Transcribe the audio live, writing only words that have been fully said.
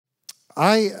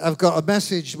I have got a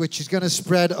message which is going to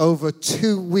spread over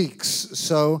 2 weeks.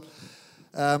 So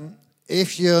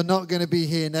if you're not going to be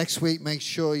here next week, make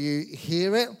sure you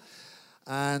hear it.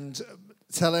 And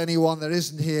tell anyone that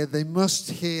isn't here, they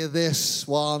must hear this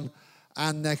one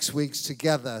and next week's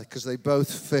together, because they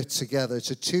both fit together.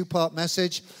 It's a 2-part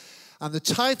message. And the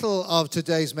title of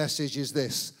today's message is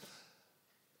this: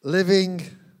 Living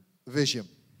Vision.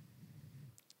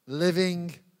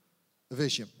 Living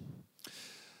Vision.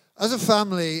 As a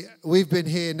family, we've been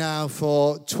here now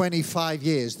for 25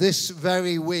 years. This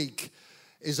very week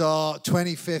is our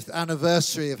 25th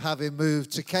anniversary of having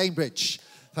moved to Cambridge.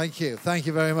 Thank you. Thank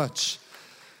you very much.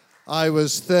 I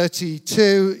was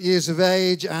 32 years of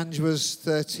age. Ange was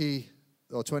 30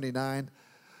 or 29,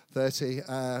 30,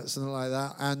 something like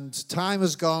that. And time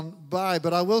has gone by.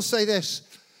 But I will say this,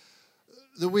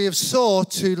 that we have sought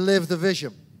to live the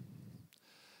vision.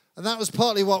 And that was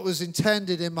partly what was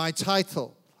intended in my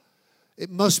title. It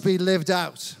must be lived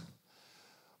out.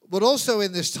 But also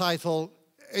in this title,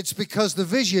 it's because the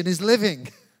vision is living.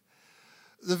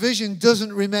 The vision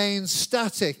doesn't remain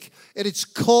static. At its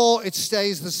core, it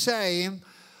stays the same,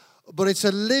 but it's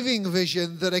a living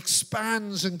vision that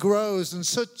expands and grows, and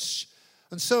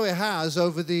so it has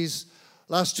over these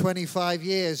last 25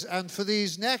 years. And for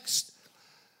these next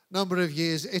number of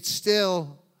years, it's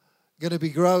still going to be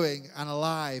growing and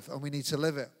alive, and we need to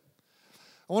live it.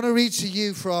 I want to read to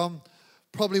you from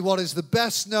probably what is the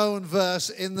best known verse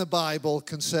in the Bible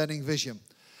concerning vision.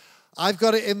 I've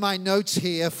got it in my notes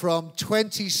here from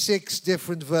 26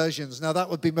 different versions. Now, that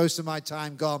would be most of my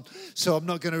time gone, so I'm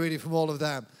not going to read it from all of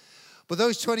them. But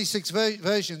those 26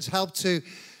 versions help to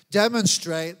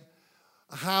demonstrate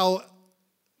how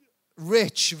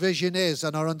rich vision is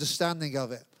and our understanding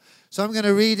of it. So I'm going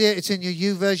to read it. It's in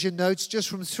your YouVersion notes, just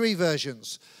from 3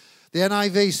 versions. The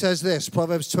NIV says this,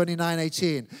 Proverbs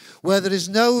 29:18. Where there is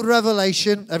no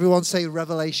revelation, everyone say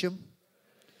revelation.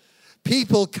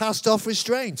 People cast off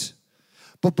restraint,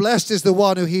 but blessed is the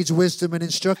one who heeds wisdom and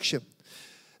instruction.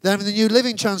 Then the New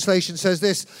Living Translation says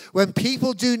this: when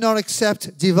people do not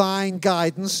accept divine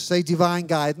guidance, say divine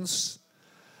guidance,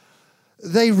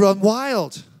 they run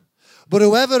wild. But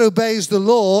whoever obeys the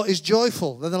law is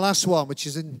joyful. Then the last one, which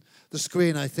is in the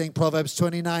screen, I think, Proverbs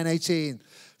 29:18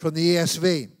 from the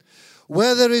ESV.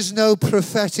 Where there is no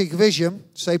prophetic vision,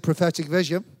 say prophetic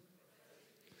vision,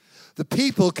 the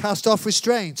people cast off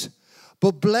restraint.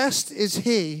 But blessed is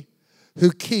he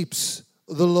who keeps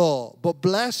the law. But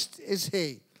blessed is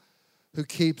he who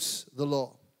keeps the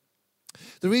law.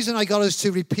 The reason I got us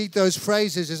to repeat those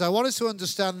phrases is I want us to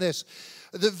understand this.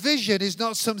 That vision is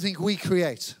not something we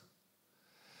create.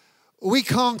 We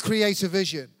can't create a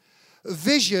vision.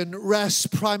 Vision rests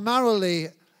primarily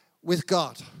with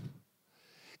God.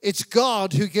 It's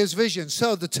God who gives vision.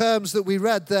 So the terms that we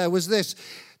read there was this: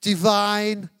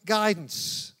 divine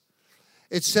guidance.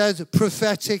 It said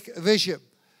prophetic vision.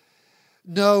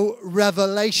 No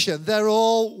revelation. They're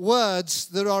all words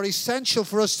that are essential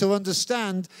for us to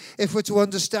understand if we're to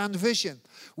understand vision.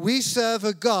 We serve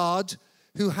a God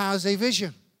who has a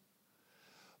vision,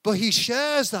 but he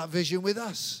shares that vision with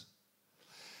us.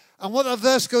 And what that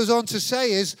verse goes on to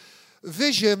say is,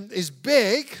 vision is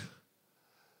big.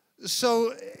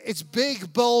 So it's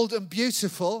big, bold, and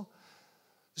beautiful.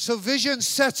 So vision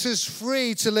sets us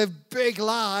free to live big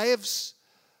lives.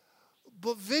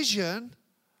 But vision,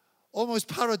 almost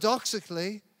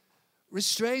paradoxically,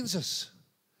 restrains us.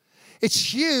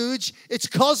 It's huge, it's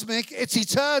cosmic, it's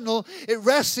eternal, it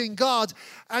rests in God.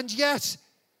 And yet,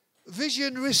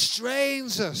 vision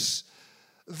restrains us.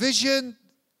 Vision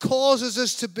causes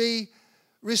us to be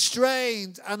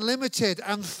restrained and limited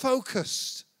and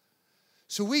focused.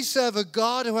 So we serve a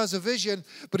God who has a vision,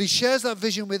 but he shares that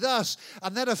vision with us,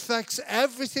 and that affects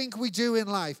everything we do in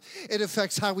life. It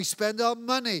affects how we spend our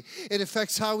money. It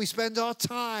affects how we spend our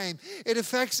time. It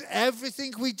affects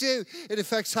everything we do. It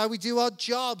affects how we do our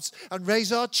jobs and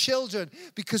raise our children,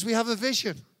 because we have a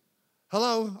vision.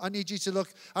 Hello, I need you to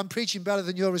look. I'm preaching better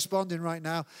than you're responding right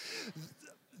now.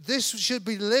 This should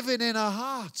be living in our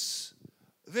hearts.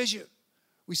 Vision.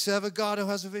 We serve a God who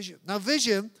has a vision. Now,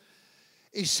 vision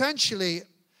essentially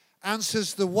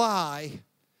answers the why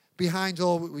behind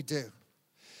all that we do.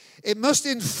 It must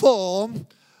inform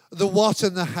the what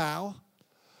and the how,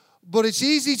 but it's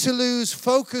easy to lose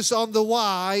focus on the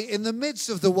why in the midst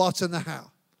of the what and the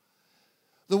how.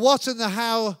 The what and the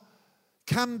how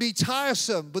can be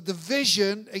tiresome, but the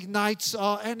vision ignites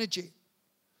our energy.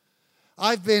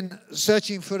 I've been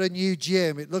searching for a new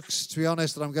gym. It looks, to be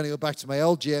honest, that I'm going to go back to my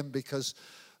old gym because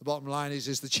the bottom line is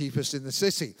it's the cheapest in the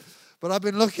city. But I've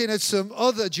been looking at some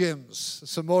other gyms,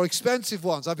 some more expensive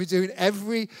ones. I've been doing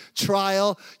every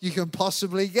trial you can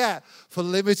possibly get for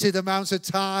limited amounts of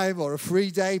time, or a free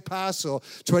day pass, or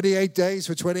 28 days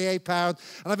for £28.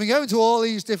 And I've been going to all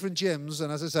these different gyms,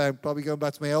 and as I say, I'm probably going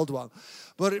back to my old one.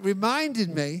 But it reminded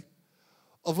me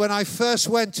of when I first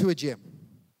went to a gym.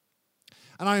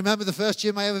 And I remember the first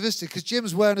gym I ever visited, because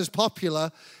gyms weren't as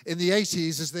popular in the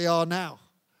 80s as they are now.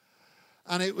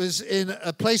 And it was in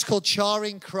a place called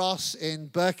Charing Cross in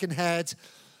Birkenhead.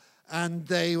 And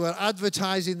they were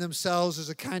advertising themselves as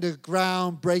a kind of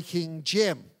groundbreaking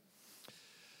gym.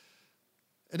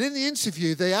 And in the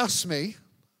interview, they asked me,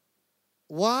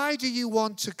 why do you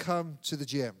want to come to the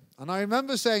gym? And I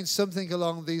remember saying something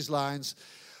along these lines.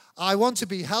 I want to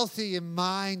be healthy in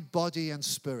mind, body, and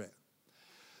spirit.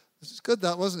 It's good,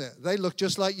 that, wasn't it? They looked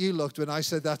just like you looked when I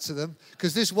said that to them,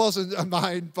 because this wasn't a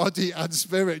mind, body, and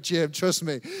spirit gym, trust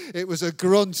me. It was a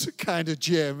grunt kind of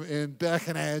gym in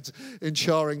Birkenhead in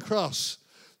Charing Cross.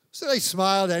 So they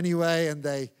smiled anyway, and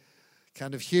they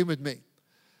kind of humored me.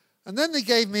 And then they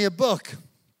gave me a book.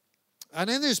 And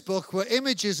in this book were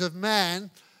images of men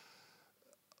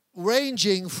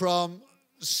ranging from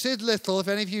Sid Little. If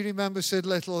any of you remember Sid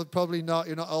Little, probably not,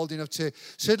 you're not old enough to.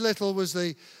 Sid Little was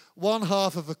the one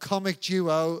half of a comic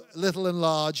duo, Little and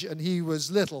Large, and he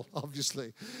was little,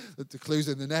 obviously. The clue's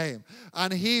in the name.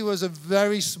 And he was a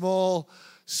very small,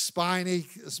 spiny,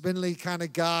 spindly kind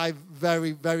of guy,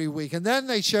 very, very weak. And then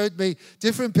they showed me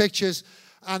different pictures,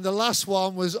 and the last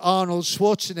one was Arnold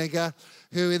Schwarzenegger,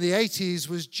 who in the 80s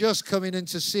was just coming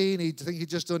into scene. I think he'd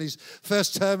just done his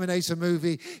first Terminator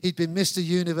movie. He'd been Mr.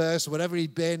 Universe, whatever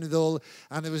he'd been with all,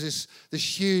 and there was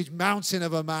this huge mountain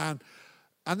of a man.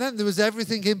 And then there was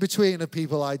everything in between of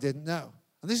people I didn't know.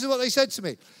 And this is what they said to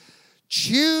me.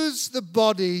 Choose the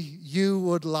body you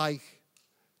would like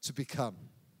to become.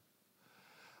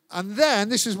 And then,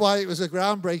 this is why it was a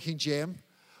groundbreaking gym,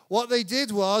 what they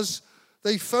did was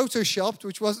they photoshopped,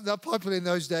 which wasn't that popular in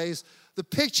those days, the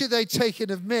picture they'd taken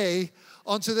of me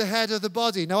onto the head of the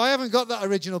body. Now, I haven't got that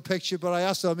original picture, but I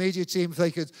asked our media team if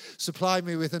they could supply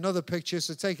me with another picture.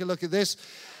 So take a look at this.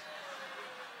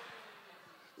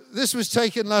 This was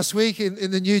taken last week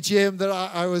in the new gym that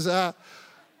I was at.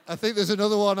 I think there's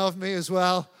another one of me as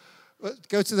well.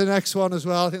 Go to the next one as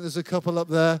well. I think there's a couple up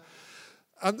there.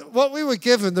 And what we were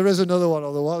given, there is another one,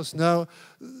 or there was. No.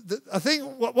 I think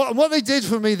what they did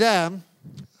for me then,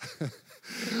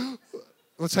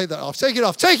 we'll take that off. Take it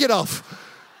off. Take it off.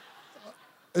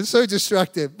 It's so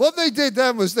distracting. What they did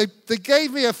then was they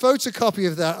gave me a photocopy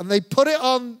of that, and they put it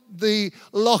on the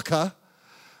locker.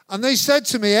 And they said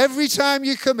to me, every time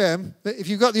you come in, if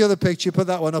you've got the other picture, put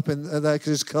that one up in there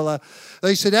because it's colour.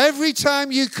 They said, every time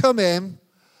you come in,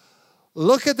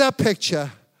 look at that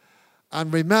picture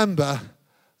and remember,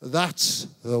 that's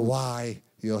the why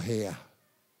you're here.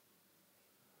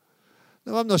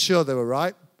 Now, I'm not sure they were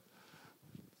right,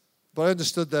 but I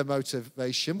understood their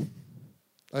motivation.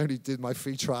 I only did my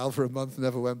free trial for a month,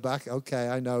 never went back. Okay,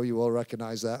 I know you all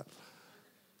recognize that.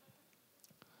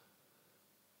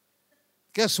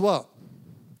 Guess what?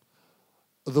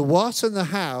 The what and the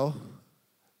how,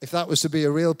 if that was to be a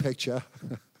real picture,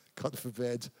 God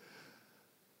forbid,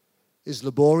 is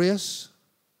laborious.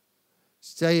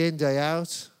 It's day in, day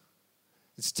out.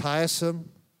 It's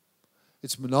tiresome.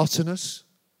 It's monotonous.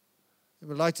 You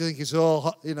would like to think it's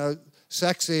all,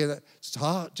 sexy, and it's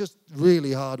hard, just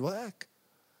really hard work.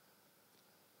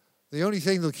 The only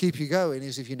thing that'll keep you going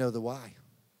is if you know the why.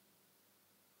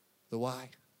 The why.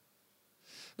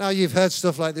 Now, you've heard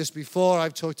stuff like this before.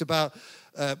 I've talked about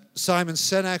Simon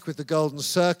Sinek with the Golden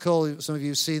Circle. Some of you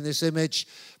have seen this image,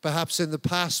 perhaps in the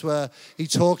past, where he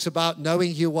talks about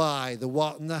knowing your why. The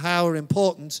what and the how are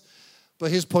important,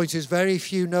 but his point is very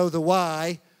few know the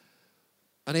why.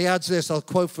 And he adds this, I'll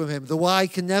quote from him, the why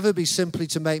can never be simply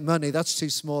to make money. That's too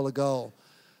small a goal.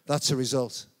 That's a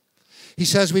result. He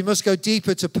says we must go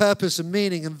deeper to purpose and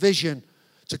meaning and vision,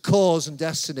 to cause and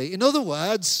destiny. In other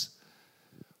words,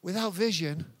 without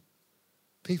vision,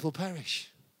 people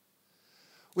perish.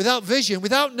 Without vision,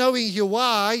 without knowing your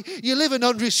why, you live an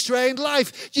unrestrained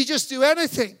life. You just do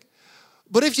anything.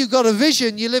 But if you've got a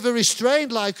vision, you live a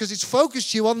restrained life because it's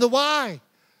focused you on the why.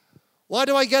 Why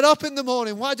do I get up in the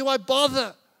morning? Why do I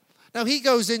bother? Now, he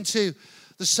goes into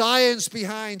the science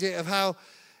behind it of how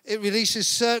it releases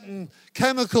certain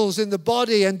chemicals in the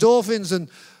body, endorphins and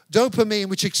dopamine,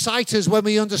 which excite us when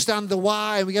we understand the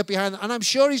why and we get behind it. And I'm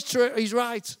sure he's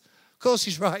right. Of course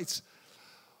he's right.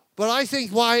 But I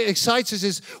think why it excites us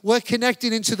is we're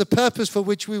connecting into the purpose for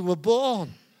which we were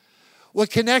born. We're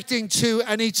connecting to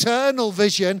an eternal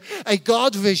vision, a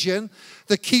God vision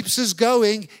that keeps us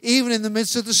going even in the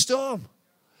midst of the storm.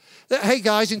 Hey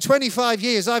guys, in 25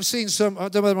 years, I've seen some, I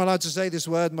don't know whether I'm allowed to say this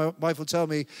word, my wife will tell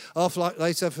me off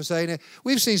later for saying it.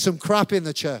 We've seen some crap in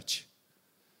the church.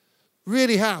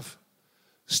 Really have.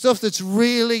 Stuff that's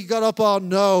really got up our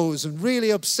nose and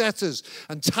really upset us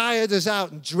and tired us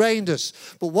out and drained us.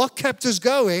 But what kept us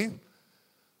going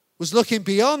was looking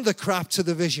beyond the crap to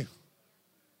the vision.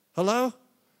 Hello?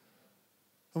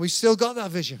 And we still got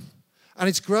that vision. And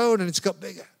it's grown and it's got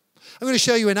bigger. I'm going to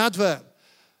show you an advert.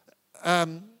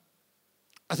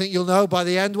 I think you'll know by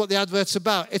the end what the advert's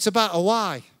about. It's about a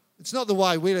why. It's not the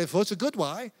why we live for. It's a good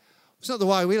why. It's not the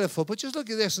why we live for. But just look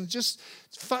at this and just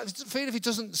feel if it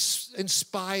doesn't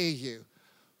inspire you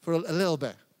for a little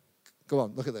bit. Go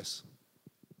on, look at this.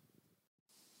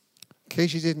 In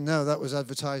case you didn't know, that was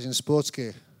advertising sports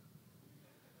gear.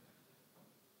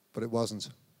 But it wasn't.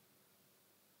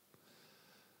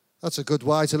 That's a good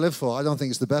why to live for. I don't think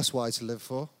it's the best why to live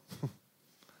for.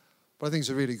 But I think it's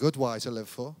a really good why to live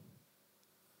for.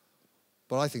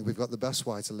 But I think we've got the best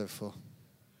why to live for.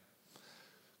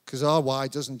 Because our why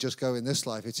doesn't just go in this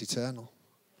life, it's eternal.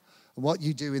 And what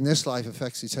you do in this life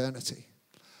affects eternity.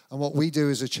 And what we do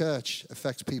as a church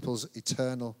affects people's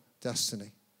eternal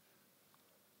destiny.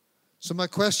 So my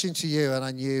question to you, and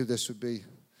I knew this would be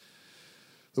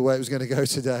the way it was going to go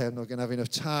today. I'm not going to have enough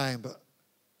time, but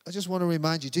I just want to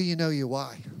remind you, do you know your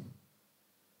why?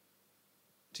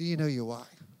 Do you know your why?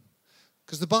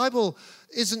 Because the Bible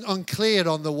isn't unclear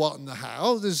on the what and the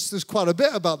how. There's quite a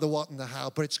bit about the what and the how,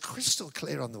 but it's crystal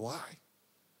clear on the why.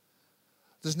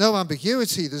 There's no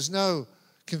ambiguity. There's no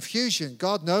confusion.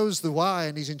 God knows the why,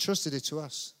 and he's entrusted it to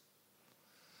us.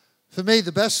 For me,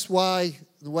 the best why,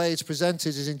 the way it's presented,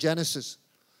 is in Genesis,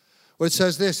 where it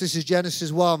says this. This is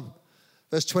Genesis 1,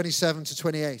 verse 27 to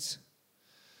 28.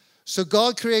 So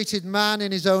God created man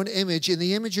in his own image. In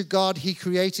the image of God, he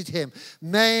created him.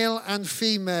 Male and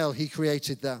female, he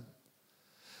created them.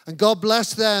 And God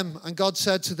blessed them, and God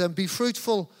said to them, be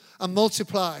fruitful and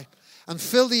multiply, and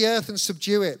fill the earth and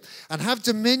subdue it, and have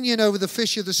dominion over the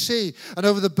fish of the sea, and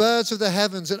over the birds of the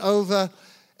heavens, and over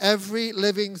every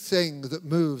living thing that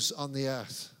moves on the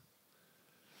earth.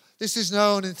 This is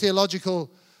known in theological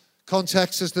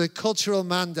context as the cultural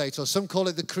mandate, or some call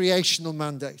it the creational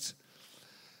mandate.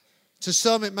 To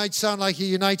some, it might sound like a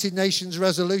United Nations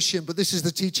resolution, but this is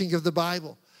the teaching of the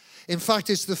Bible. In fact,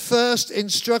 it's the first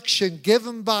instruction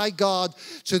given by God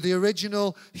to the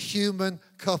original human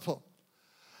couple.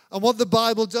 And what the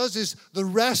Bible does is the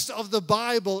rest of the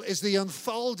Bible is the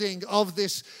unfolding of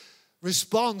this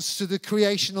response to the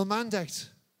creational mandate.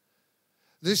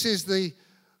 This is the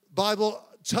Bible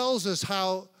tells us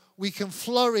how we can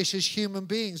flourish as human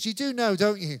beings. You do know,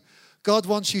 don't you? God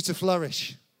wants you to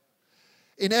flourish.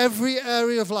 In every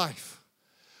area of life,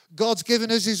 God's given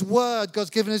us his word,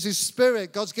 God's given us his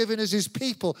spirit, God's given us his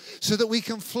people so that we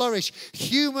can flourish.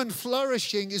 Human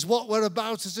flourishing is what we're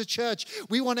about as a church.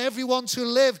 We want everyone to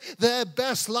live their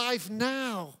best life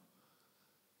now.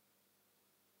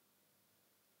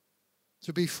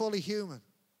 To be fully human,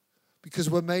 because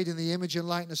we're made in the image and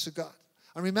likeness of God.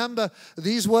 And remember,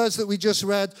 these words that we just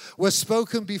read were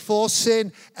spoken before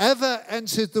sin ever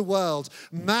entered the world.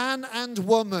 Man and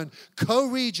woman,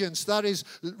 co-regents, that is,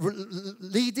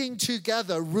 leading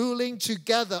together, ruling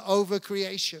together over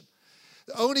creation.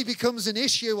 It only becomes an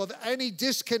issue of any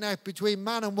disconnect between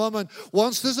man and woman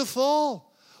once there's a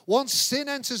fall, once sin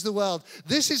enters the world.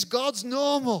 This is God's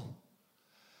normal.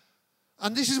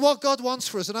 And this is what God wants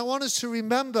for us. And I want us to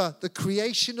remember the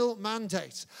creational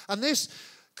mandate. And this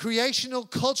creational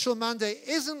cultural mandate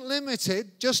isn't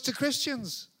limited just to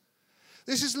Christians.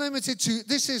 This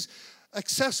is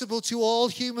accessible to all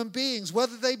human beings,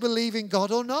 whether they believe in God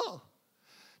or not.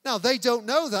 Now, they don't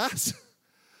know that,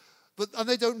 and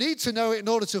they don't need to know it in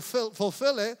order to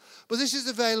fulfill it, but this is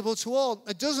available to all.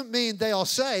 It doesn't mean they are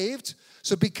saved,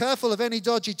 so be careful of any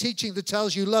dodgy teaching that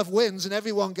tells you love wins and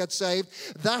everyone gets saved.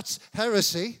 That's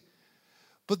heresy.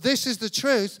 But this is the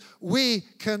truth. We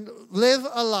can live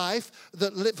a life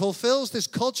that fulfills this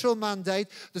cultural mandate,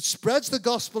 that spreads the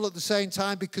gospel at the same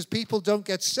time, because people don't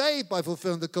get saved by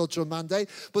fulfilling the cultural mandate,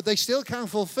 but they still can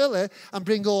fulfill it and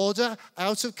bring order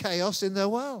out of chaos in their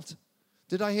world.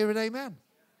 Did I hear an amen?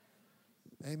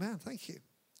 Amen. Thank you.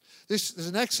 There's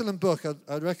an excellent book.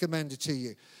 I'd recommend it to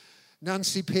you.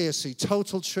 Nancy Pearcey,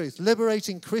 Total Truth,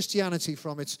 Liberating Christianity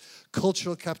from Its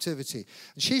Cultural Captivity.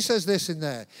 And she says this in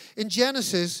there. In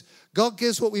Genesis, God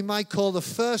gives what we might call the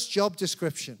first job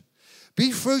description.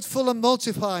 Be fruitful and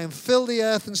multiply and fill the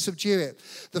earth and subdue it.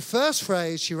 The first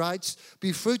phrase, she writes,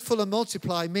 be fruitful and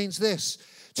multiply, means this: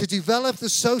 to develop the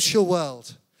social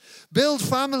world, build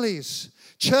families,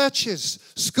 churches,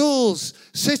 schools,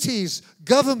 cities,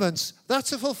 governments.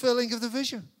 That's a fulfilling of the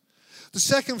vision. The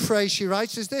second phrase she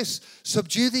writes is this: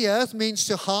 subdue the earth means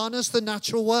to harness the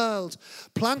natural world,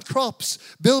 plant crops,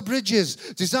 build bridges,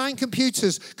 design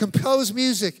computers, compose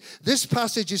music. This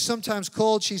passage is sometimes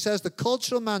called, she says, the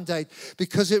cultural mandate,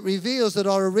 because it reveals that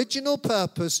our original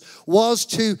purpose was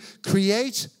to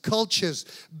create cultures,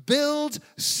 build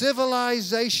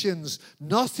civilizations,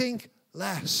 nothing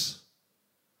less.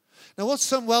 Now, what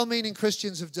some well-meaning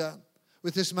Christians have done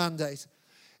with this mandate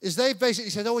is they've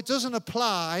basically said, it doesn't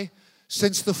apply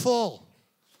since the fall.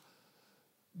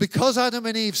 Because Adam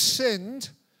and Eve sinned,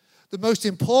 the most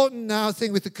important now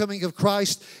thing with the coming of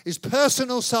Christ is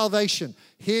personal salvation.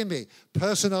 Hear me,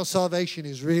 personal salvation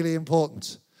is really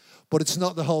important, but it's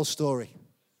not the whole story.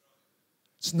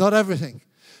 It's not everything.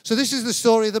 So this is the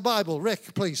story of the Bible.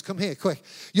 Rick, please, come here, quick.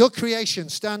 Your creation,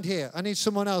 stand here. I need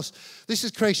someone else. This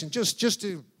is creation. Just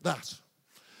do that.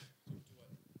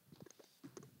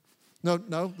 No,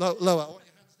 lower. I want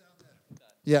your hands down there.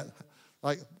 Yeah,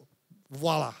 like,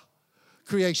 voila.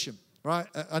 Creation, right?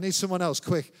 I need someone else,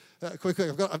 quick. Quick.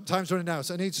 Time's running out,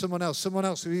 so I need someone else. Someone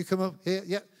else, will you come up here?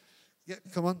 Yeah,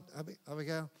 come on,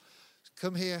 Abigail.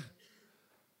 Come here.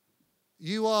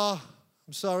 You are,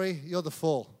 I'm sorry, you're the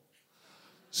fall.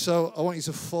 So I want you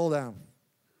to fall down.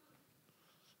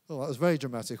 Oh, that was very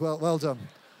dramatic. Well done.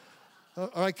 All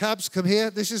right, Cabs, come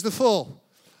here. This is the fall.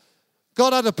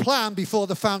 God had a plan before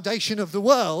the foundation of the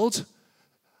world,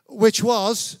 which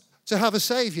was to have a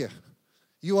Savior.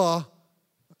 You are,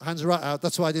 hands are right out.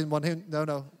 That's why I didn't want him.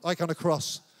 No, like on a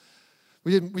cross.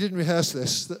 We didn't rehearse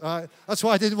this. That's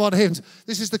why I didn't want him.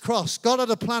 This is the cross. God had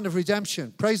a plan of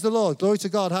redemption. Praise the Lord. Glory to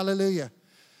God. Hallelujah.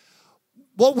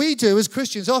 What we do as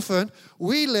Christians, often,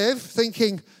 we live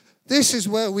thinking, this is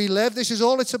where we live. This is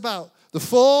all it's about. The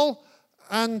fall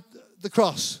and the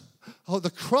cross. Oh, the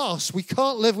cross. We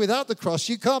can't live without the cross.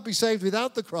 You can't be saved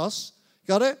without the cross.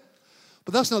 Got it?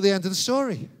 But that's not the end of the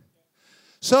story.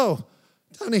 So,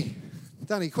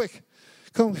 Danny, quick.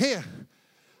 Come here.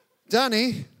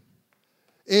 Danny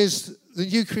is the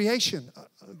new creation.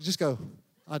 Just go,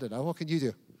 I don't know. What can you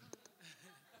do?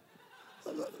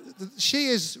 She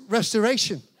is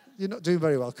restoration. You're not doing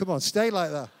very well. Come on, stay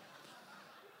like that.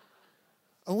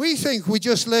 And we think we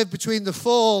just live between the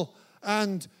fall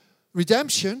and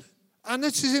redemption. And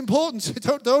this is important.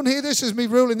 Don't hear this as me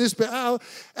ruling this bit out.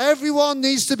 Everyone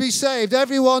needs to be saved.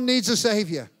 Everyone needs a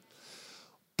Savior.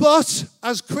 But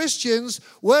as Christians,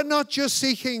 we're not just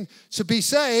seeking to be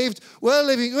saved.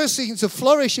 We're seeking to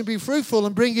flourish and be fruitful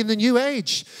and bring in the new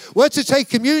age. We're to take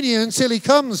communion until he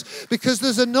comes, because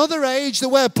there's another age that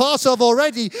we're part of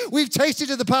already. We've tasted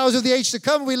of the powers of the age to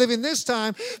come. We live in this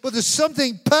time, but there's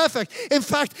something perfect. In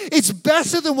fact, it's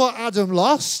better than what Adam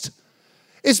lost.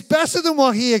 It's better than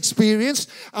what he experienced,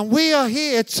 and we are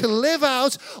here to live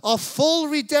out our full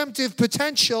redemptive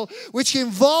potential, which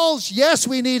involves, yes,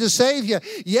 we need a Savior.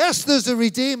 Yes, there's a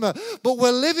Redeemer, but we're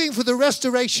living for the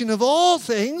restoration of all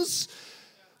things,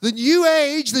 the new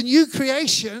age, the new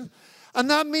creation, and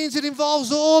that means it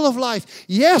involves all of life.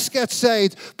 Yes, get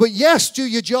saved, but yes, do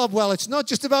your job well. It's not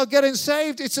just about getting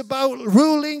saved, it's about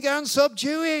ruling and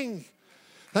subduing.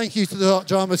 Thank you to the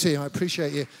drama team. I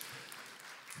appreciate you.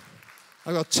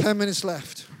 I've got 10 minutes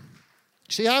left.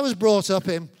 See, I was brought up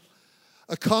in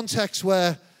a context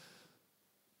where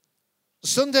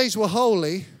Sundays were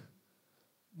holy,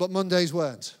 but Mondays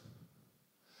weren't.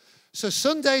 So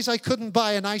Sundays I couldn't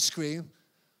buy an ice cream,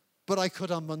 but I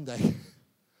could on Monday.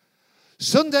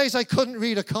 Sundays I couldn't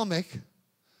read a comic,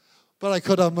 but I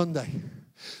could on Monday.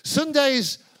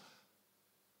 Sundays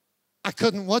I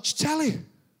couldn't watch telly.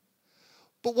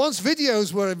 But once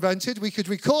videos were invented, we could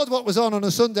record what was on a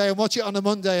Sunday and watch it on a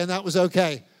Monday, and that was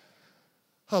okay.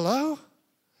 Hello?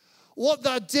 What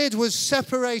that did was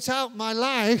separate out my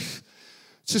life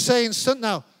to saying,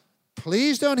 now,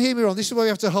 please don't hear me wrong. This is where we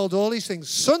have to hold all these things.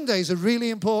 Sundays are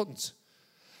really important.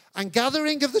 And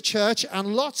gathering of the church,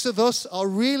 and lots of us are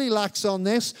really lax on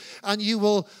this, and you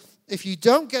will, if you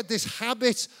don't get this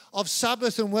habit of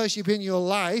Sabbath and worship in your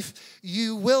life,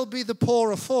 you will be the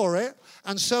poorer for it.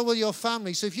 And so will your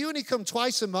family. So if you only come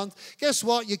twice a month, guess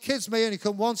what? Your kids may only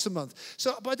come once a month.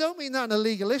 So, but I don't mean that in a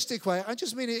legalistic way. I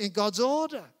just mean it in God's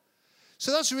order.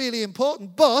 So that's really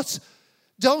important. But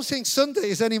don't think Sunday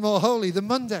is any more holy than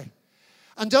Monday.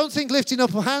 And don't think lifting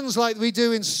up hands like we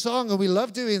do in song, and we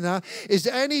love doing that, is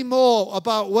any more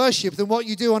about worship than what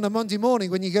you do on a Monday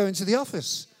morning when you go into the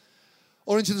office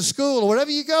or into the school or wherever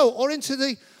you go, or into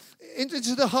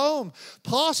the home.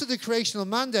 Part of the creational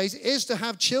mandate is to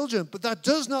have children, but that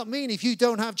does not mean if you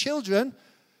don't have children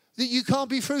that you can't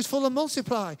be fruitful and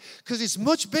multiply, because it's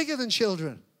much bigger than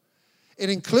children. It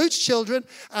includes children,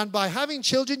 and by having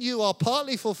children, you are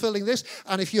partly fulfilling this.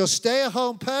 And if you're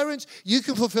stay-at-home parents, you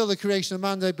can fulfill the creation of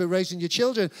mandate by raising your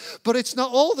children. But it's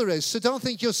not all there is, so don't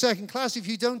think you're second class if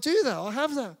you don't do that or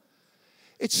have that.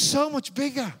 It's so much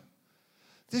bigger.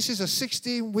 This is a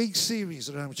 16-week series,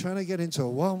 and I'm trying to get into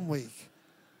 1 week.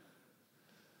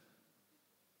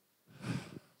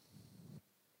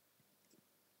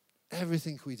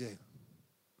 Everything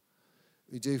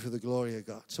we do for the glory of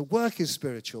God. So work is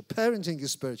spiritual. Parenting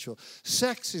is spiritual.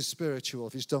 Sex is spiritual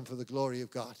if it's done for the glory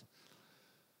of God.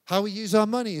 How we use our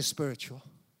money is spiritual.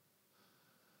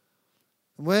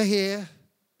 And we're here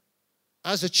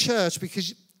as a church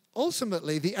because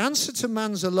ultimately the answer to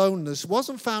man's aloneness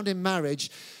wasn't found in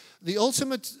marriage.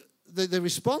 The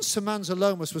response to man's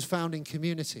aloneness was found in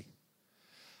community.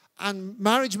 And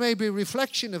marriage may be a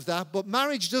reflection of that, but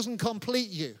marriage doesn't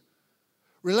complete you.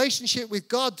 Relationship with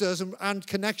God does, and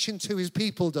connection to his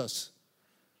people does.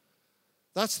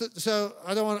 So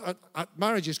I don't want.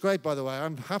 Marriage is great, by the way.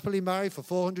 I'm happily married for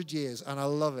 400 years, and I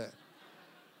love it.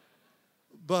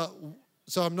 I'm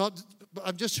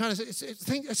just trying to say,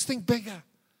 let's think bigger.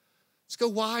 Let's go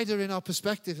wider in our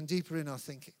perspective and deeper in our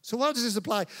thinking. So how does this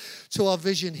apply to our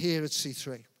vision here at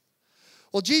C3?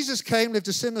 Well, Jesus came, lived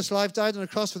a sinless life, died on a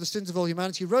cross for the sins of all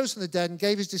humanity, rose from the dead, and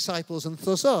gave his disciples, and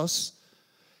thus us,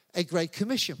 a great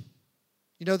commission.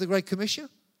 You know the Great Commission?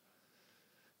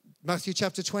 Matthew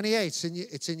chapter 28,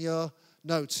 it's in your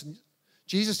notes.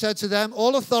 Jesus said to them,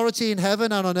 all authority in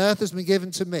heaven and on earth has been given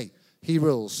to me. He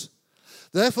rules.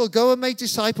 Therefore, go and make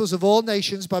disciples of all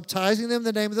nations, baptizing them in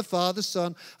the name of the Father,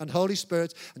 Son, and Holy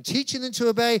Spirit, and teaching them to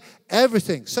obey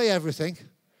everything. Say everything.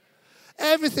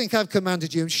 Everything I've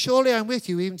commanded you, and surely I'm with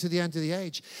you even to the end of the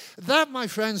age. That, my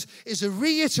friends, is a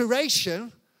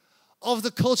reiteration of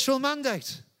the cultural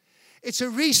mandate. It's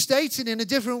a restating in a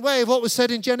different way of what was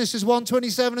said in Genesis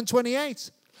 1:27 and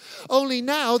 28. Only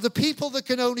now, the people that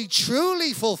can only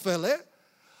truly fulfill it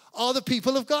are the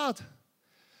people of God.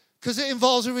 Because it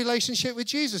involves a relationship with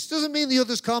Jesus. Doesn't mean the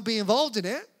others can't be involved in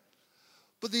it.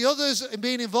 But the others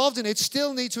being involved in it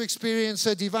still need to experience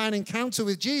a divine encounter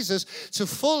with Jesus to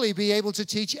fully be able to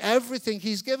teach everything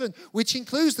he's given, which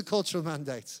includes the cultural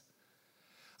mandate.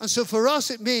 And so for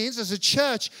us, it means as a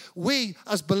church, we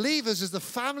as believers, as the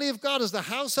family of God, as the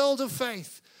household of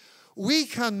faith, we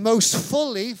can most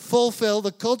fully fulfill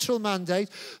the cultural mandate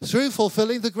through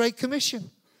fulfilling the Great Commission.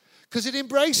 Because it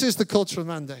embraces the cultural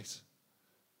mandate.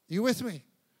 Are you with me?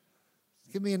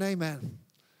 Give me an amen.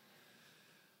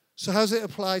 So how does it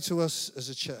apply to us as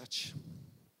a church?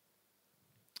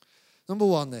 Number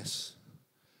one, this.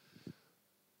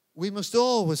 We must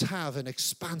always have an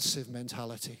expansive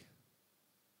mentality.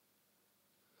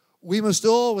 We must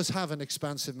always have an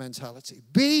expansive mentality.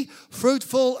 Be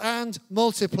fruitful and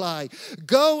multiply.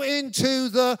 Go into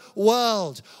the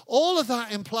world. All of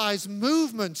that implies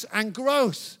movement and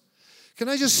growth. Can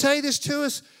I just say this to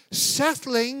us?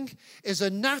 Settling is a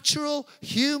natural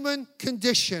human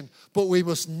condition, but we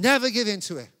must never give in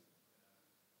to it.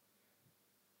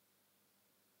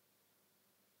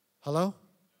 Hello?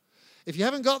 If you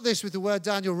haven't got this with the word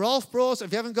Daniel Rolfe brought,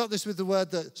 if you haven't got this with the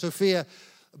word that Sophia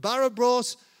Barra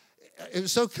brought, it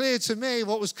was so clear to me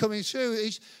what was coming through.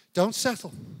 Don't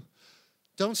settle.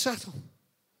 Don't settle.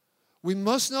 We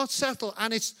must not settle.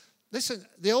 And listen,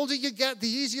 the older you get, the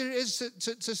easier it is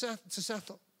to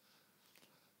settle.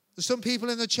 There's some people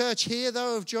in the church here, though,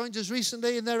 who have joined us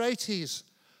recently in their 80s.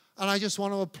 And I just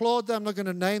want to applaud them. I'm not going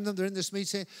to name them. They're in this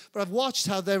meeting. But I've watched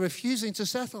how they're refusing to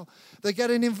settle. They're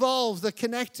getting involved. They're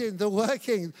connecting. They're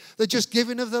working. They're just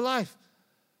giving of their life.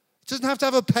 It doesn't have to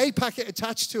have a pay packet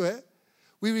attached to it.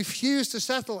 We refuse to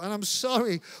settle. And I'm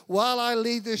sorry, while I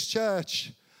lead this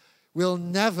church, we'll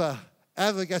never,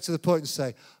 ever get to the point and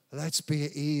say, let's be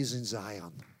at ease in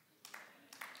Zion.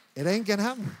 It ain't going to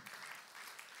happen.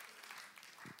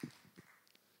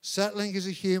 Settling is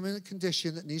a human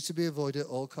condition that needs to be avoided at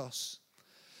all costs.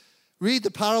 Read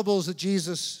the parables that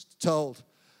Jesus told.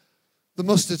 The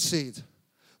mustard seed.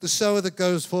 The sower that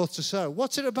goes forth to sow.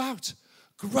 What's it about?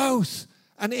 Growth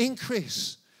and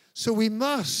increase. So we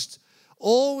must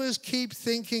always keep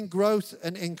thinking growth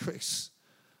and increase.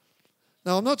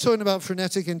 Now, I'm not talking about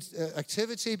frenetic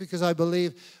activity because I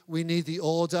believe we need the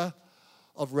order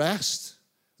of rest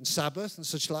and Sabbath and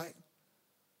such like.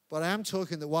 But I am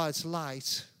talking that while it's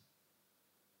light,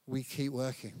 we keep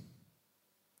working.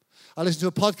 I listened to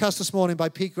a podcast this morning by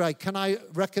Pete Gray. Can I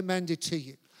recommend it to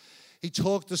you? He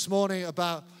talked this morning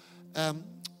about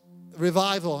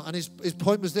revival, and his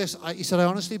point was this. He said, I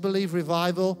honestly believe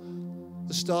revival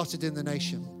has started in the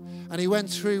nation. And he went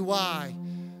through why.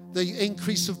 the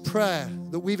increase of prayer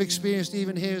that we've experienced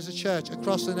even here as a church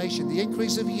across the nation, the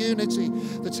increase of unity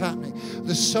that's happening,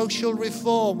 the social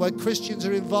reform where Christians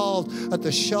are involved at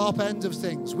the sharp end of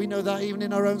things. We know that even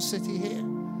in our own city here.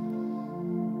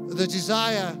 The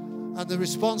desire and the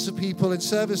response of people in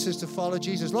services to follow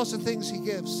Jesus. Lots of things he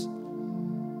gives.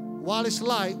 While it's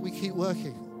light, we keep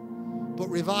working. But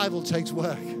revival takes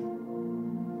work.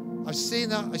 I've seen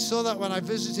that. I saw that when I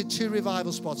visited 2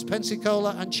 revival spots,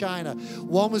 Pensacola and China.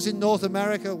 One was in North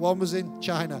America, one was in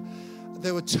China.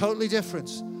 They were totally different.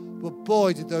 But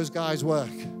boy, did those guys work.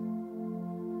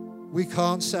 We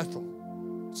can't settle.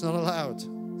 It's not allowed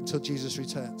until Jesus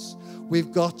returns.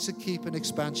 We've got to keep an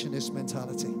expansionist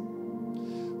mentality.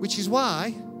 Which is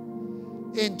why,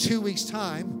 in 2 weeks'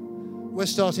 time, we're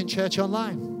starting church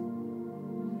online.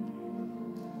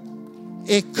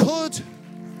 It could...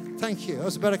 Thank you. That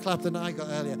was a better clap than I got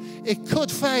earlier. It could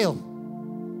fail.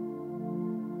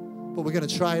 But we're going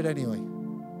to try it anyway.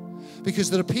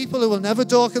 Because there are people who will never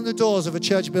darken the doors of a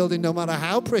church building, no matter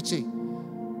how pretty.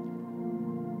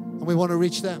 And we want to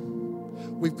reach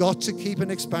them. We've got to keep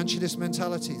an expansionist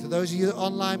mentality. For those of you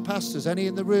online pastors, any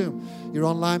in the room, you're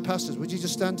online pastors, would you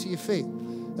just stand to your feet?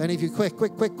 Any of you, quick,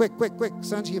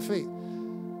 stand to your feet.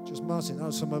 Just Martin.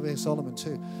 Oh, some over here, Solomon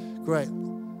too. Great.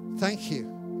 Thank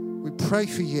you. We pray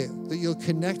for you that you'll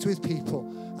connect with people,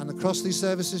 and across these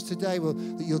services today,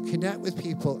 that you'll connect with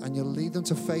people and you'll lead them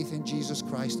to faith in Jesus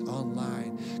Christ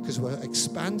online, because we're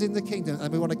expanding the kingdom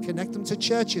and we want to connect them to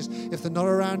churches if they're not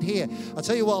around here. I'll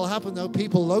tell you what will happen though.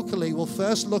 People locally will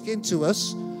first look into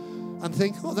us and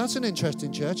think, oh, that's an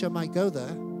interesting church. I might go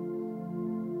there.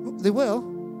 They will.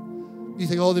 You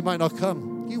think, oh, they might not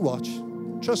come. You watch.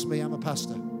 Trust me, I'm a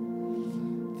pastor.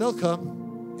 They'll come.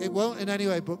 It won't in any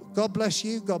way, but God bless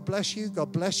you, God bless you,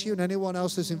 God bless you, and anyone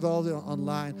else that's involved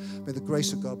online, may the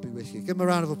grace of God be with you. Give them a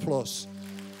round of applause.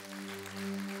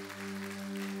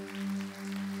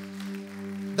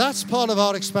 That's part of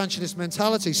our expansionist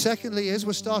mentality. Secondly is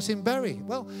we're starting Bury.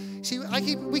 Well, see,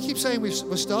 we keep saying we're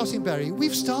starting Bury.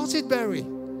 We've started Bury.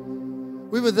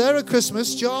 We were there at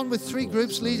Christmas, John with 3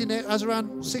 groups leading it, as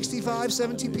around 65,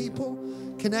 70 people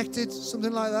connected,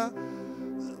 something like that.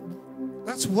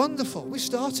 That's wonderful. We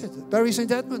started Bury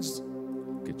St. Edmunds.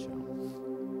 Good job.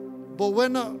 But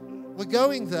we're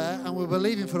going there and we're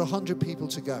believing for 100 people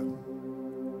to go.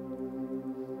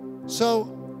 So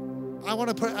I want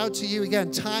to put it out to you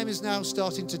again. Time is now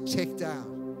starting to tick down.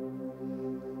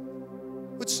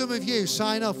 Would some of you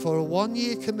sign up for a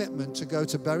 1-year commitment to go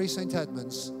to Bury St.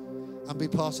 Edmunds and be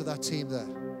part of that team there?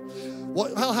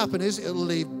 What will happen is it'll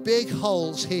leave big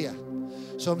holes here.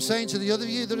 So I'm saying to the other of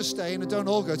you that are staying, and don't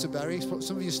all go to Bury,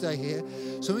 some of you stay here.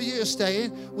 Some of you are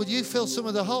staying, will you fill some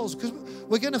of the holes? Because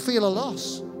we're going to feel a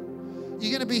loss. You're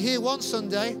going to be here one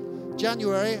Sunday,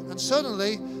 January, and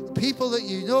suddenly the people that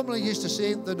you normally used to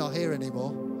see, they're not here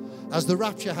anymore. As the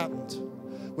rapture happened.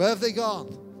 Where have they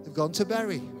gone? They've gone to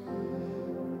Bury.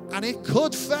 And it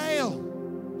could fail.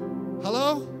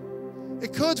 Hello?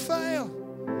 It could fail.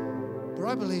 But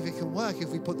I believe it can work if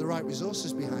we put the right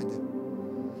resources behind it.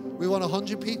 We want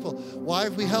 100 people. Why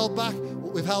have we held back?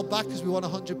 We've held back because we want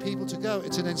 100 people to go.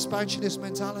 It's an expansionist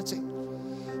mentality.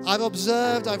 I've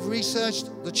observed, I've researched,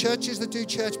 the churches that do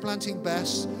church planting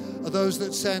best are those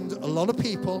that send a lot of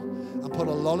people and put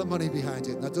a lot of money behind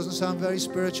it. That doesn't sound very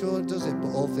spiritual, does it?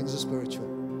 But all things are spiritual.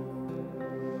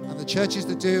 And the churches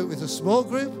that do it with a small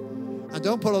group and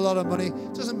don't put a lot of money,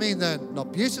 doesn't mean they're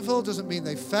not beautiful, doesn't mean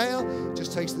they fail, it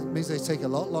just means they take a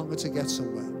lot longer to get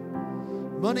somewhere.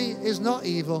 Money is not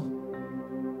evil.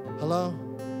 Hello?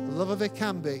 The love of it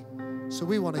can be. So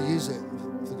we want to use it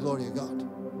for the glory of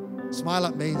God. Smile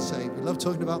at me and say, we love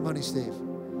talking about money, Steve.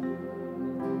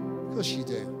 Of course you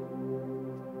do.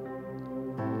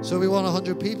 So we want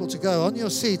 100 people to go. On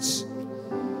your seats,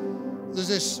 there's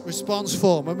this response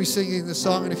form. When we're singing the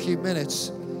song in a few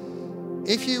minutes,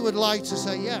 if you would like to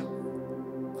say, yeah,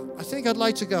 I think I'd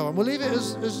like to go. And we'll leave it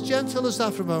as gentle as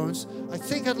that for a moment. I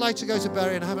think I'd like to go to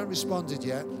Bury and I haven't responded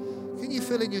yet. Can you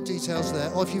fill in your details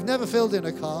there? Or if you've never filled in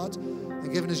a card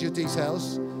and given us your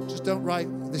details, just don't write,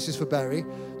 this is for Bury.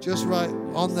 Just write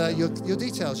on there your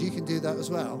details. You can do that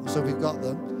as well. So we've got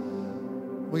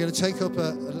them. We're going to take up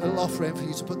a little offering for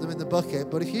you to put them in the bucket.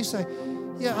 But if you say,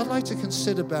 yeah, I'd like to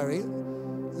consider Bury,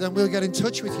 then we'll get in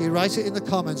touch with you. Write it in the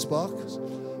comments box.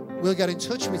 We'll get in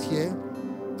touch with you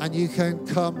and you can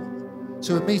come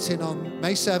to a meeting on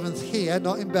May 7th here,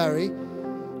 not in Bury,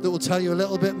 that will tell you a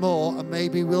little bit more, and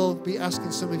maybe we'll be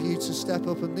asking some of you to step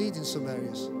up and lead in some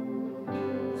areas.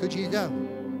 Could you go?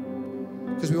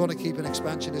 Because we want to keep an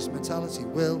expansionist mentality.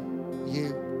 Will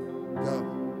you go?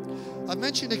 I've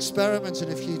mentioned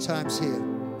experimenting a few times here.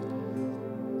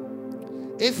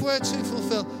 If we're to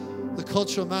fulfill the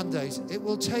cultural mandate, it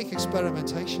will take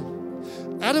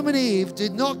experimentation. Adam and Eve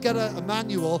did not get a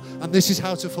manual and this is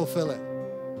how to fulfill it.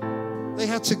 They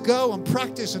had to go and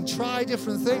practice and try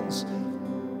different things.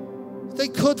 They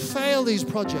could fail these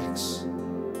projects,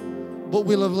 but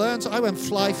we'll have learned. I went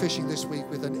fly fishing this week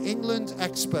with an England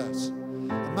expert,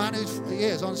 a man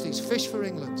he's fished for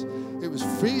England. It was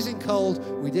freezing cold.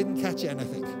 We didn't catch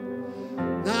anything.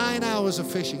 9 hours of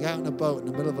fishing out in a boat in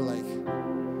the middle of a lake.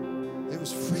 It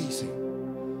was freezing.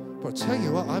 But I'll tell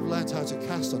you what, I've learned how to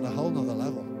cast on a whole nother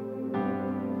level.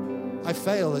 I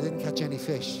failed, I didn't catch any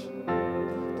fish.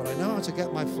 But I know how to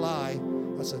get my fly,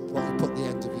 that's what you put the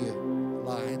end of your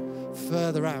line,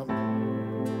 further out,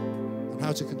 and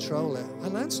how to control it. I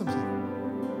learned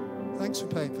something. Thanks for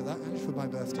paying for that, and for my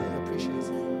birthday, I appreciate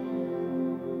it.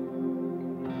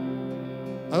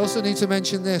 I also need to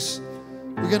mention this.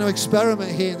 We're going to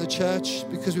experiment here in the church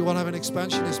because we want to have an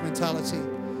expansionist mentality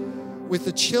with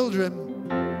the children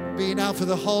being out for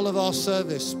the whole of our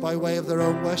service by way of their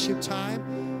own worship time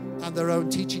and their own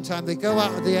teaching time. They go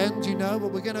out at the end,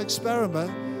 but we're going to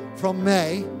experiment from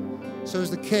May. So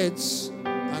as the kids,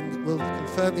 and we'll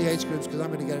confirm the age groups because I'm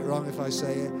going to get it wrong if I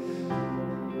say it,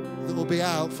 that will be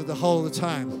out for the whole of the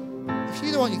time. If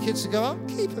you don't want your kids to go out,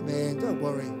 keep them in, don't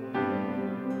worry.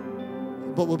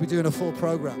 But we'll be doing a full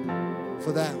program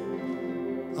for them.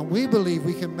 And we believe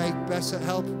we can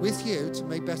help with you to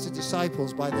make better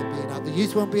disciples by them being out. The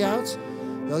youth won't be out.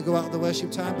 They'll go out at the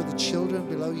worship time, but the children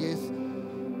below youth,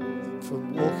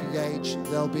 from walking age,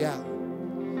 they'll be out.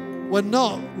 We're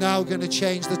not now going to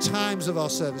change the times of our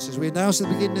services. We announced at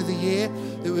the beginning of the year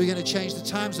that we were going to change the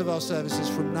times of our services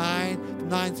from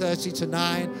 9:30 to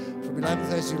 9, from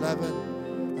 11:30 to 11,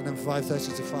 and then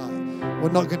 5:30 to 5.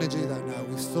 We're not going to do that now.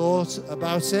 We've thought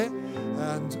about it.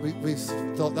 And we've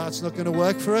thought that's not going to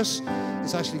work for us.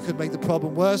 It actually could make the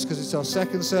problem worse because it's our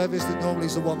second service that normally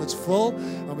is the one that's full.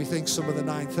 And we think some of the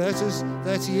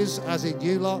 9:30s, as in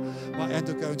you lot, might end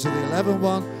up going to the 11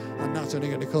 one. And that's only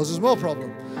going to cause us more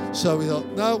problem. So we thought,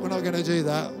 no, we're not going to do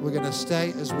that. We're going to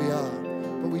stay as we are.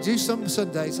 But we do some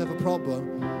Sundays have a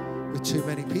problem with too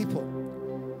many people.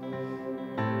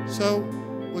 So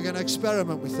we're going to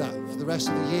experiment with that for the rest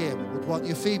of the year. We'd want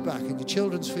your feedback and your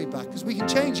children's feedback because we can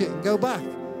change it and go back.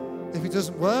 If it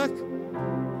doesn't work,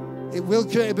 it will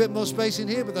create a bit more space in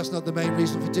here, but that's not the main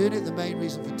reason for doing it. The main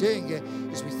reason for doing it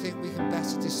is we think we can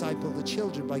better disciple the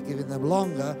children by giving them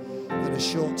longer than a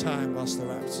short time whilst they're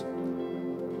out.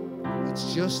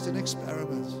 It's just an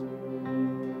experiment.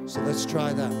 So let's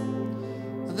try that.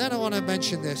 And then I want to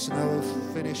mention this, and I will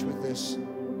finish with this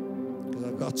because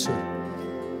I've got to.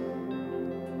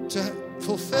 To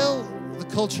fulfill the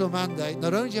cultural mandate,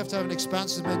 not only do you have to have an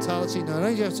expansive mentality, not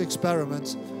only do you have to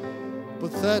experiment,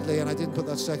 but thirdly, and I didn't put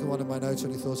that second one in my notes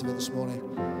when I thought of it this morning,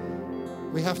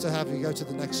 we have to have, you go to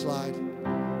the next slide,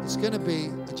 it's going to be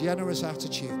a generous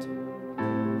attitude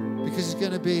because it's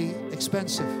going to be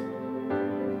expensive.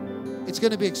 It's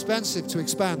going to be expensive to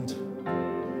expand.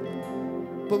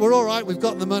 But we're all right, we've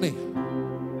got the money.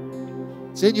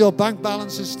 It's in your bank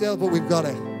balances still, but we've got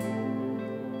it.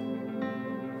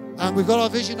 And we've got our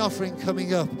vision offering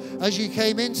coming up. As you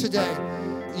came in today,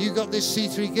 you got this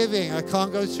C3 giving. I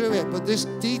can't go through it, but this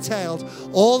detailed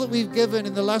all that we've given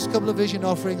in the last couple of vision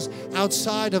offerings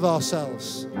outside of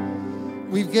ourselves.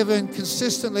 We've given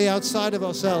consistently outside of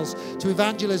ourselves to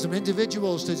evangelism,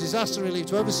 individuals, to disaster relief,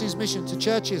 to overseas mission, to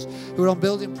churches who are on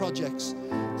building projects.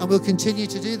 And we'll continue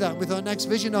to do that with our next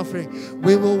vision offering.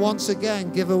 We will once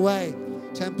again give away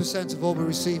 10% of all we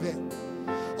receive it.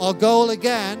 Our goal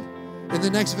again in the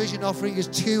next vision offering is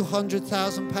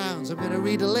 £200,000. I'm going to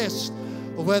read a list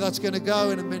of where that's going to go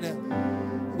in a minute.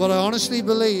 But I honestly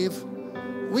believe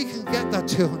we can get that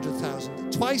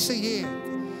 200,000 twice a year.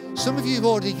 Some of you have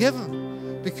already given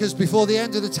because before the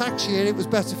end of the tax year, it was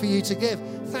better for you to give.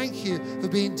 Thank you for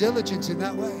being diligent in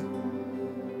that way.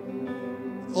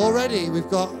 Already, we've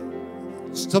got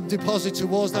some deposit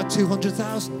towards that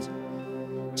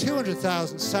 200,000.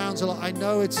 200,000 sounds a lot. I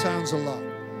know it sounds a lot.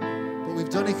 But we've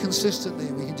done it consistently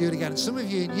and we can do it again. And some of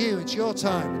you, it's your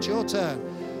time, it's your turn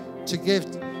to give.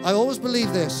 I always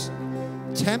believe this,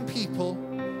 10 people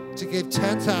to give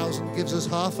 10,000 gives us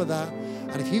half of that.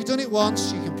 And if you've done it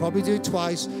once, you can probably do it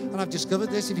twice. And I've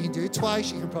discovered this, if you can do it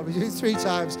twice, you can probably do it 3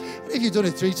 times. And if you've done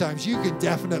it 3 times, you can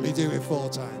definitely do it 4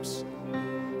 times.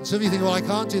 And some of you think, well, I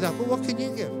can't do that. But what can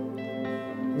you give?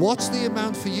 What's the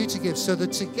amount for you to give so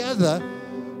that together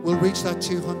we'll reach that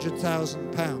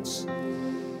 £200,000?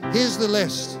 Here's the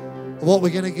list of what we're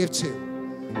going to give to.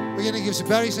 We're going to give to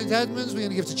Bury St. Edmunds. We're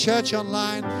going to give to Church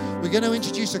Online. We're going to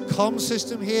introduce a comm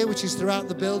system here, which is throughout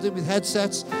the building with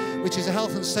headsets, which is a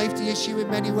health and safety issue in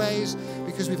many ways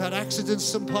because because we've had accidents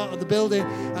some part of the building,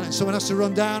 and someone has to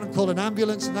run down and call an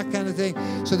ambulance and that kind of thing.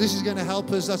 So this is going to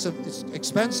help us. It's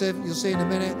expensive. You'll see in a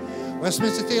minute.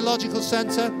 Westminster Theological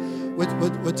Centre,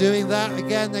 we're doing that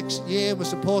again next year. We're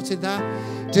supporting that.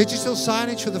 Digital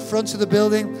signage for the front of the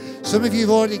building. Some of you have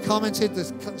already commented the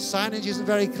signage isn't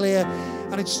very clear,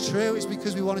 and it's true. It's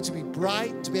because we want it to be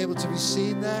bright, to be able to be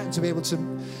seen there, and to be able to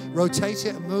rotate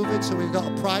it and move it. So we've got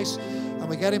a price, and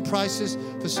we're getting prices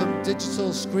for some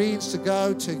digital screens to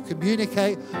go to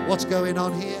communicate what's going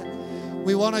on here.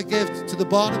 We want to give to the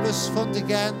Barnabas Fund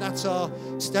again. That's our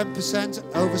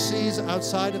 10% overseas,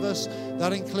 outside of us.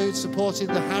 That includes supporting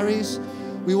the Harrys.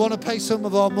 We want to pay some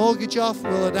of our mortgage off.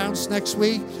 We'll announce next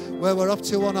week where we're up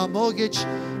to on our mortgage.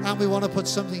 And we want to put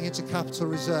something into capital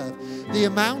reserve. The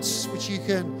amounts, which you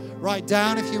can write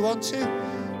down if you want to,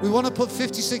 we want to put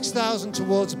 56,000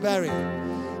 towards Bury.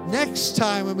 Next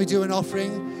time when we do an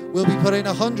offering, we'll be putting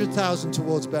 100,000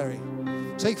 towards Bury.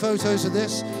 Take photos of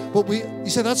this. But you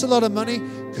said that's a lot of money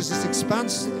because it's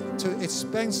expensive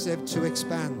to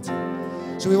expand.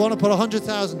 So we want to put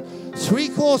 100,000.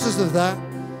 3/4 of that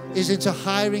is into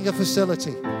hiring a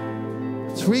facility.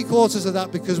 3/4 of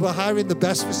that because we're hiring the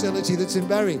best facility that's in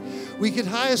Bury. We could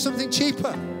hire something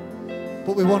cheaper,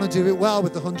 but we want to do it well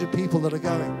with the 100 people that are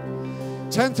going.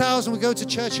 10,000 will go to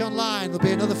church online. There'll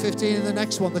be another 15 in the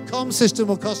next one. The comm system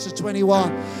will cost us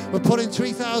 21. We're putting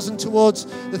 3,000 towards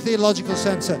the Theological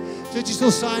Centre. Digital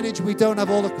signage, we don't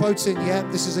have all the quotes in yet.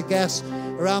 This is a guess,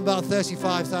 around about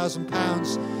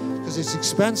 £35,000 because it's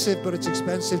expensive, but it's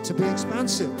expensive to be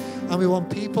expansive. And we want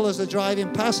people as they're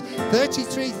driving past.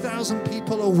 33,000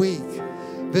 people a week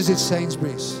visit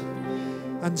Sainsbury's.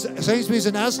 And Sainsbury's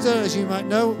and Asda, as you might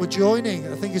know, were joining.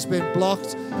 I think it's been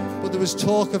blocked, but there was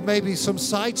talk of maybe some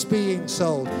sites being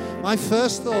sold. My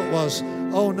first thought was,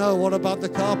 oh no, what about the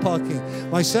car parking?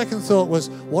 My second thought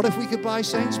was, what if we could buy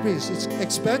Sainsbury's? It's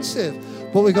expensive,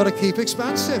 but we've got to keep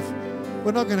expansive.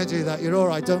 We're not going to do that. You're all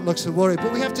right. Don't look so worried.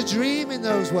 But we have to dream in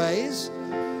those ways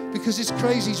because it's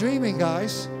crazy dreaming,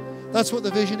 guys. That's what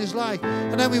the vision is like.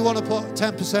 And then we want to put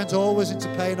 10% always into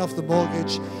paying off the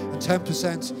mortgage and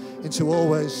 10% into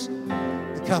always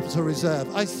the capital reserve.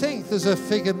 I think there's a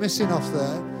figure missing off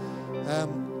there,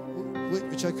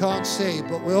 which I can't see,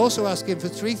 but we're also asking for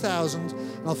 3,000,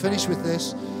 and I'll finish with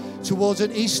this, towards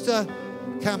an Easter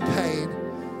campaign,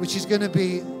 which is going to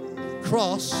be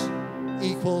cross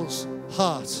equals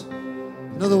heart.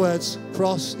 In other words,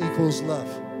 cross equals love.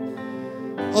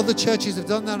 Other churches have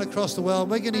done that across the world.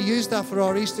 We're going to use that for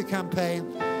our Easter campaign.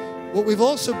 But we've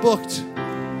also booked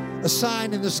a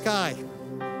sign in the sky.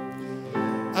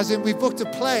 As in, we've booked a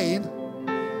plane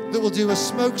that will do a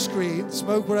smoke screen,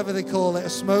 smoke whatever they call it, a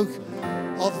smoke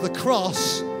of the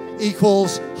cross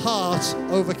equals heart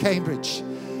over Cambridge.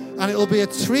 And it will be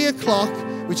at 3 o'clock,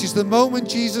 which is the moment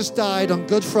Jesus died on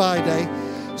Good Friday,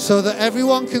 so that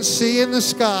everyone can see in the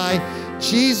sky,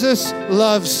 Jesus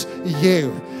loves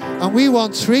you. And we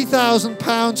want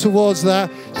 £3,000 towards that.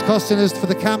 It's costing us for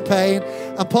the campaign.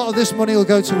 And part of this money will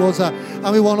go towards that.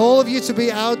 And we want all of you to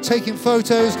be out taking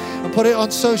photos and put it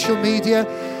on social media.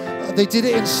 They did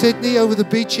it in Sydney over the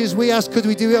beaches. We asked, could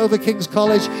we do it over King's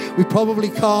College? We probably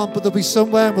can't, but there'll be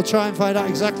somewhere, and we'll try and find out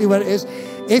exactly where it is.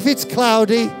 If it's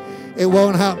cloudy, it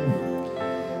won't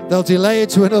happen. They'll delay it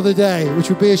to another day, which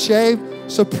would be a shame.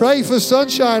 So pray for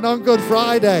sunshine on Good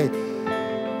Friday.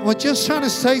 And we're just trying to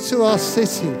say to our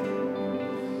city,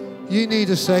 you need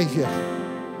a Saviour.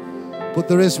 But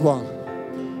there is one.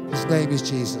 His name is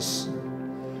Jesus.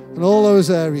 And all those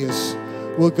areas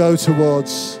will go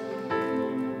towards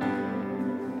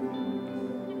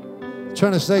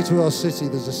trying to say to our city,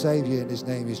 there's a Saviour and his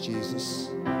name is Jesus.